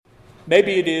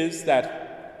Maybe it is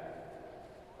that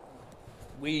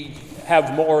we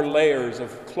have more layers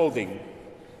of clothing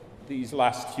these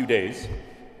last few days.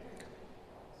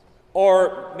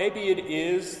 Or maybe it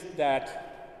is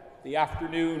that the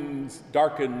afternoons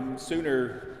darken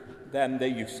sooner than they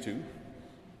used to.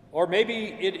 Or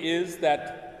maybe it is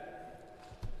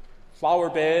that flower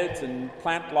beds and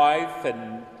plant life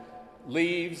and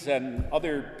leaves and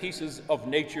other pieces of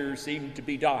nature seem to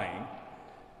be dying.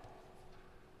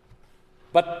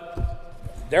 But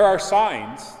there are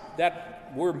signs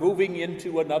that we're moving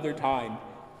into another time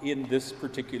in this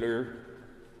particular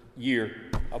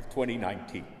year of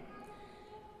 2019.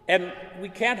 And we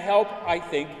can't help, I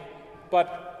think,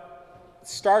 but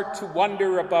start to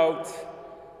wonder about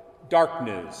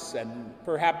darkness and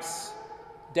perhaps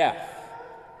death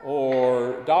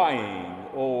or dying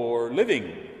or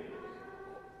living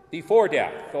before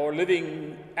death or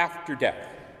living after death.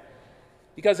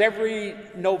 Because every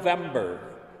November,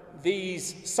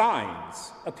 these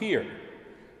signs appear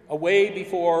away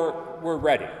before we're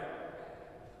ready.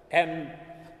 And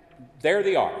there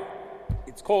they are.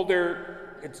 It's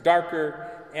colder, it's darker,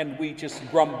 and we just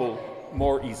grumble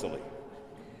more easily.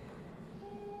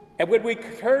 And when we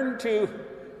turn to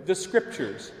the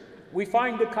Scriptures, we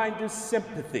find a kind of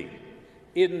sympathy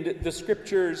in the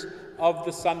Scriptures of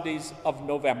the Sundays of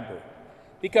November,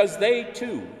 because they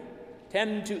too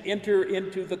tend to enter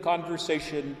into the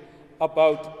conversation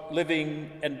about living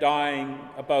and dying,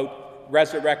 about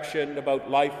resurrection,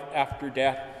 about life after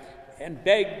death, and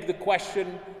beg the question,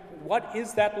 what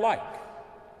is that like?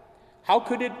 How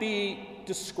could it be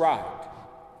described?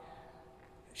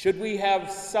 Should we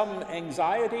have some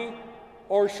anxiety,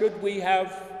 or should we have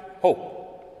hope?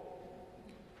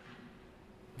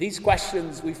 These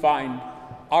questions, we find,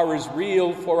 are as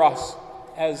real for us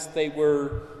as they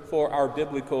were for our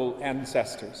biblical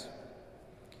ancestors.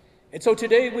 And so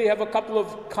today we have a couple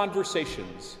of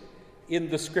conversations in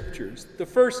the Scriptures. The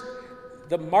first,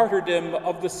 the martyrdom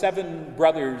of the 7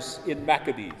 brothers in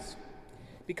Maccabees,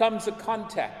 becomes a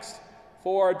context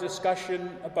for a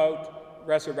discussion about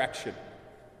resurrection.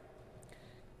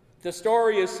 The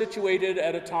story is situated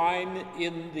at a time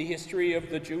in the history of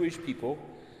the Jewish people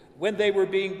when they were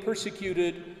being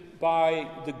persecuted by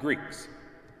the Greeks.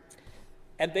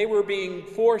 And they were being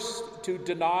forced to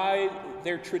deny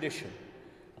their tradition,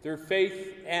 their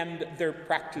faith, and their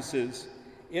practices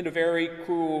in a very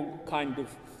cruel kind of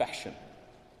fashion.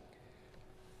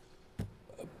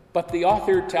 But the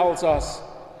author tells us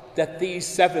that these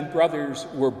 7 brothers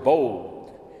were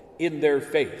bold in their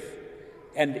faith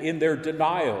and in their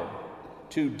denial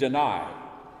to deny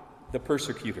the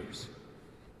persecutors.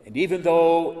 And even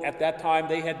though at that time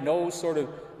they had no sort of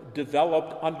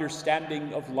developed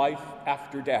understanding of life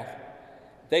after death,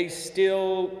 they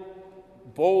still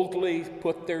boldly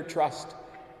put their trust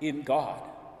in God.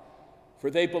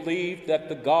 For they believed that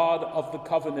the God of the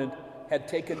covenant had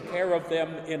taken care of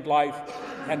them in life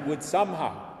and would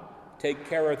somehow take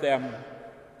care of them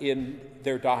in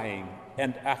their dying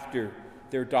and after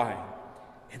their dying.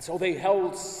 And so they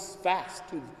held fast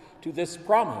to this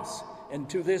promise and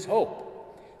to this hope.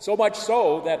 So much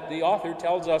so that the author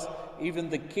tells us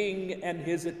even the king and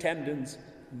his attendants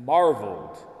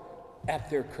marveled at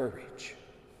their courage.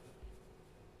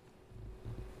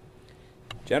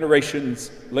 Generations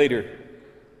later,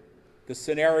 the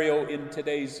scenario in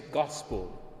today's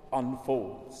gospel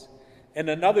unfolds. And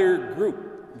another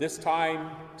group, this time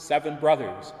 7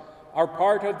 brothers, are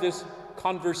part of this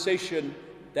conversation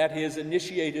that is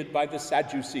initiated by the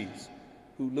Sadducees,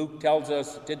 who Luke tells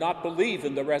us did not believe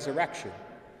in the resurrection.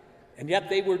 And yet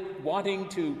they were wanting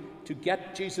to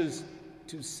get Jesus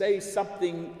to say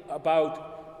something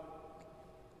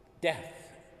about death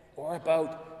or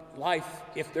about life,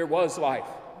 if there was life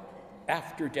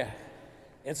after death.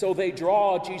 And so they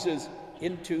draw Jesus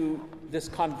into this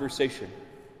conversation.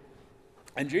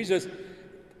 And Jesus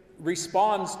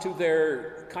responds to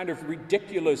their kind of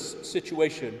ridiculous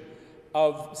situation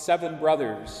of 7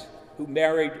 brothers who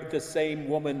married the same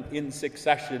woman in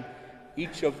succession,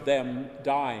 each of them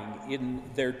dying in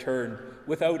their turn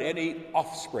without any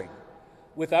offspring,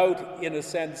 without, in a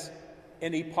sense,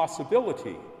 any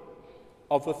possibility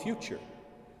of a future,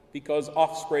 because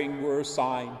offspring were a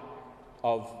sign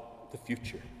of the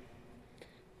future.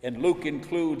 And Luke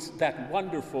includes that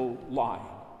wonderful line,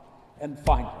 and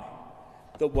finally,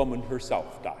 the woman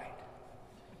herself died.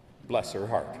 Bless her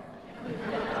heart.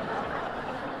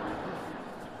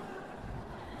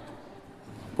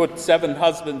 Put 7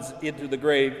 husbands into the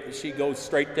grave, she goes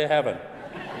straight to heaven.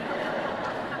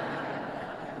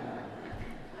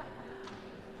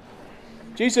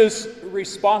 Jesus'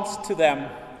 response to them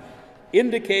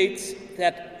indicates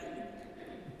that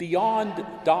beyond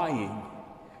dying,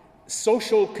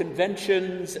 social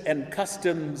conventions and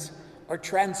customs are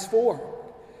transformed.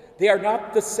 They are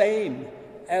not the same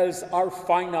as our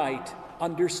finite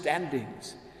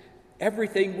understandings.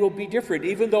 Everything will be different,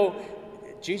 even though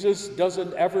Jesus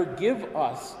doesn't ever give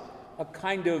us a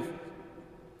kind of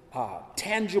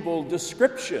tangible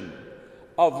description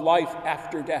of life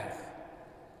after death,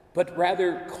 but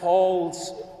rather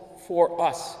calls for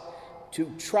us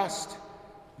to trust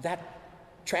that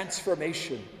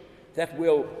transformation that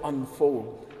will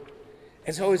unfold.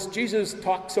 And so as Jesus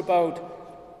talks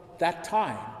about that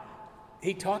time,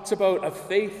 he talks about a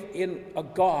faith in a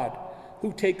God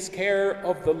who takes care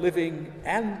of the living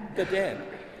and the dead.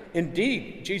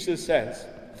 Indeed, Jesus says,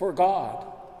 for God,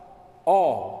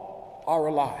 all are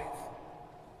alive.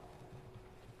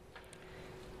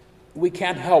 We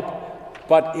can't help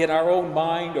but in our own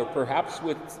mind, or perhaps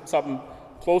with some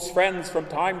close friends from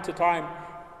time to time,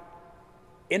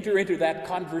 enter into that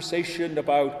conversation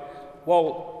about,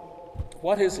 well,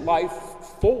 what is life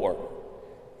for?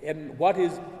 And what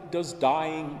does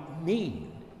dying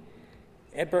mean?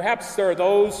 And perhaps there are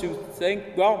those who think,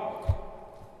 well,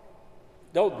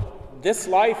 no, this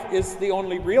life is the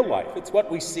only real life. It's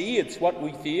what we see, it's what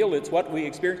we feel, it's what we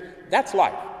experience. That's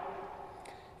life.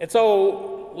 And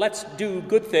so let's do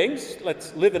good things.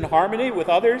 Let's live in harmony with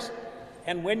others.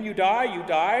 And when you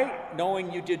die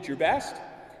knowing you did your best.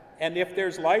 And if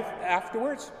there's life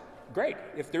afterwards, great.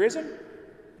 If there isn't,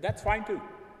 that's fine too.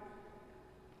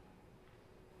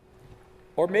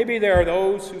 Or maybe there are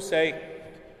those who say,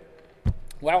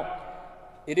 well,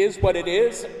 it is what it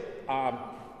is.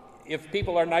 If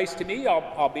people are nice to me,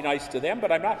 I'll be nice to them,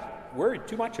 but I'm not worried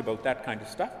too much about that kind of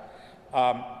stuff.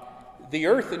 The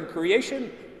earth and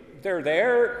creation, they're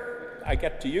there. I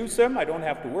get to use them. I don't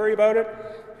have to worry about it.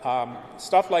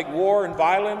 Stuff like war and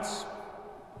violence,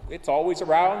 it's always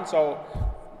around, so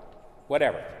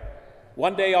whatever.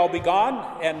 One day I'll be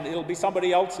gone, and it'll be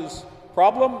somebody else's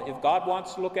problem. If God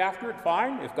wants to look after it,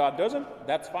 fine. If God doesn't,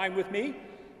 that's fine with me.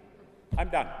 I'm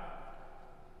done.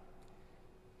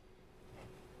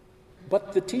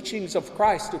 But the teachings of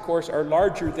Christ, of course, are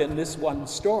larger than this one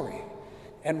story.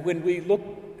 And when we look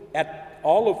at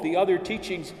all of the other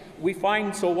teachings, we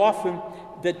find so often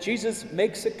that Jesus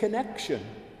makes a connection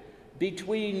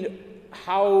between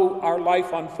how our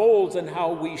life unfolds and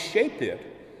how we shape it,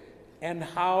 and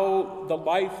how the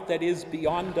life that is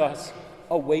beyond us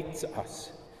awaits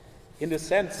us. In a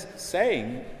sense,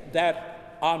 saying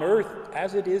that on earth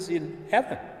as it is in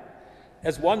heaven.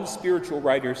 As one spiritual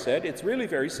writer said, it's really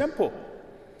very simple.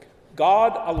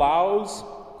 God allows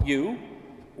you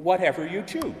whatever you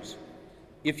choose.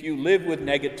 If you live with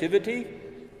negativity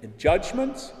and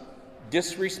judgments,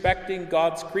 disrespecting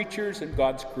God's creatures and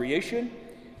God's creation,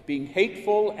 being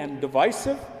hateful and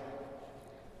divisive,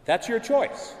 that's your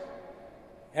choice.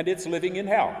 And it's living in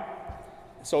hell.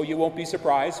 So you won't be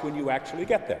surprised when you actually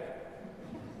get there.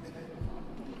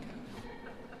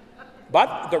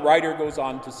 But the writer goes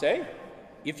on to say,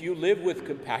 if you live with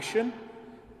compassion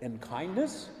and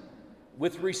kindness,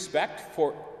 with respect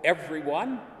for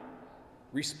everyone,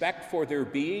 respect for their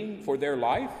being, for their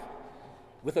life,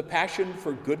 with a passion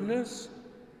for goodness,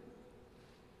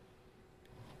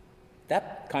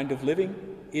 that kind of living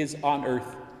is on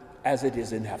earth as it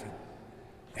is in heaven.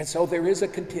 And so there is a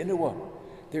continuum.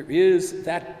 There is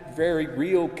that very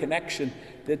real connection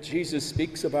that Jesus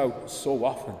speaks about so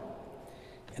often.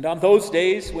 And on those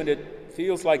days when it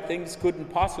feels like things couldn't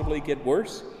possibly get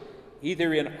worse,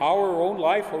 either in our own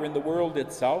life or in the world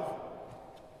itself,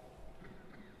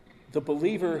 the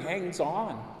believer hangs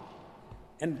on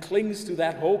and clings to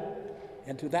that hope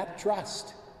and to that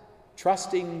trust,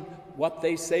 trusting what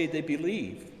they say they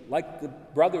believe, like the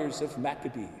brothers of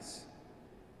Maccabees.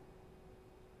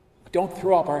 Don't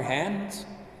throw up our hands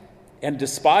and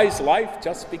despise life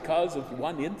just because of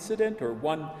one incident or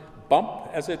one bump,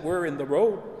 as it were, in the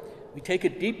road. We take a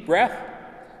deep breath,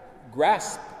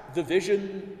 grasp the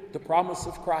vision, the promise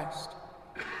of Christ.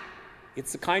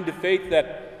 It's the kind of faith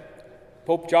that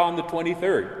Pope John the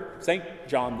 23rd, St.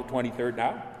 John the 23rd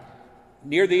now,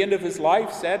 near the end of his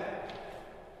life said,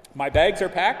 my bags are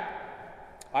packed,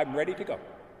 I'm ready to go.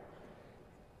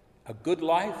 A good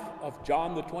life of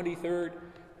John the 23rd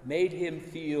made him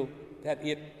feel that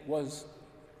he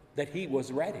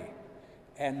was ready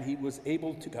and he was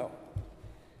able to go.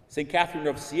 St. Catherine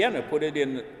of Siena put it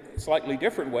in a slightly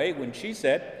different way when she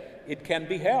said, it can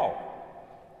be hell,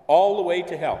 all the way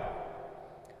to hell,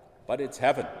 but it's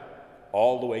heaven,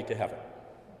 all the way to heaven.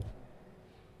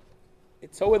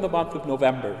 It's so in the month of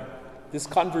November, this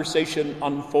conversation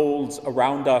unfolds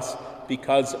around us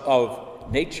because of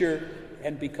nature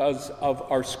and because of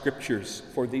our scriptures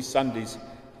for these Sundays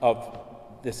of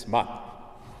this month.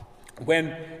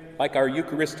 When, like our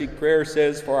Eucharistic prayer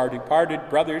says, for our departed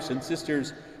brothers and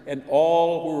sisters and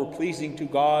all who were pleasing to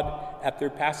God at their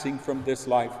passing from this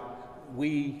life,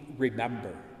 we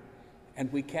remember.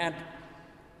 And we can't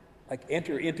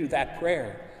enter into that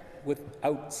prayer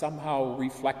without somehow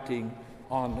reflecting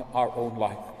on our own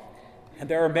life. And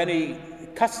there are many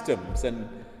customs and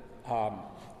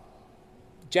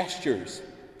gestures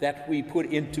that we put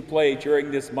into play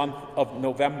during this month of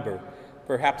November,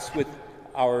 perhaps with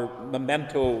our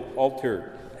memento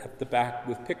altar at the back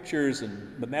with pictures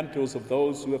and mementos of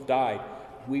those who have died.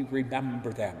 We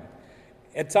remember them.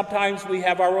 And sometimes we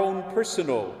have our own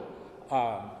personal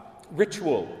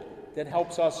ritual that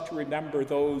helps us to remember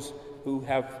those who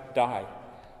have died.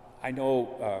 I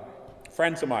know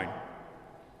friends of mine,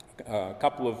 a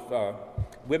couple of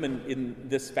women in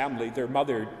this family, their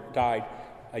mother died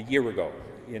a year ago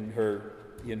in her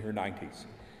 90s.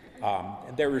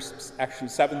 And there were actually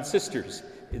 7 sisters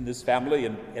in this family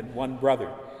and 1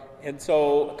 brother. And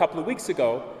so a couple of weeks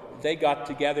ago, they got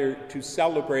together to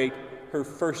celebrate her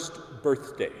first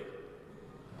birthday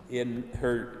in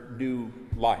her new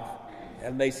life.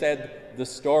 And they said the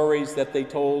stories that they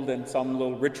told and some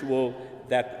little ritual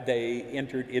that they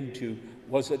entered into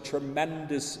was a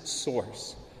tremendous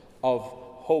source of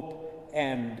hope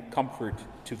and comfort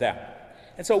to them.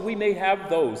 And so we may have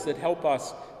those that help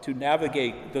us to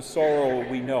navigate the sorrow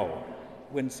we know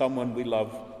when someone we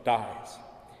love dies.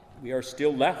 We are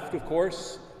still left, of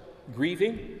course,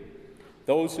 grieving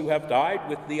those who have died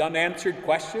with the unanswered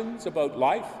questions about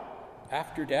life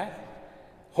after death.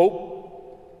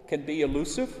 Hope can be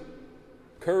elusive.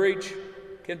 Courage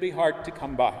can be hard to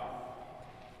come by.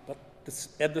 But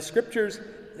the scriptures,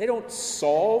 they don't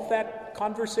solve that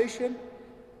conversation.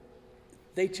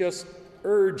 They just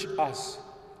urge us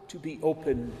to be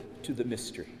open to the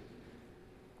mystery.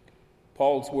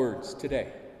 Paul's words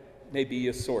today may be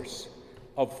a source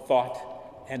of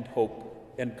thought and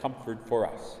hope and comfort for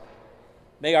us.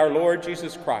 May our Lord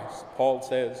Jesus Christ, Paul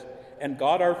says, and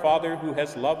God our Father, who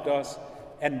has loved us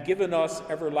and given us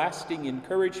everlasting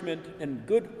encouragement and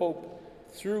good hope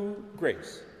through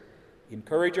grace,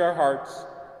 encourage our hearts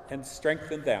and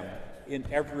strengthen them in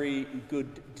every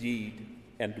good deed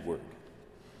and word.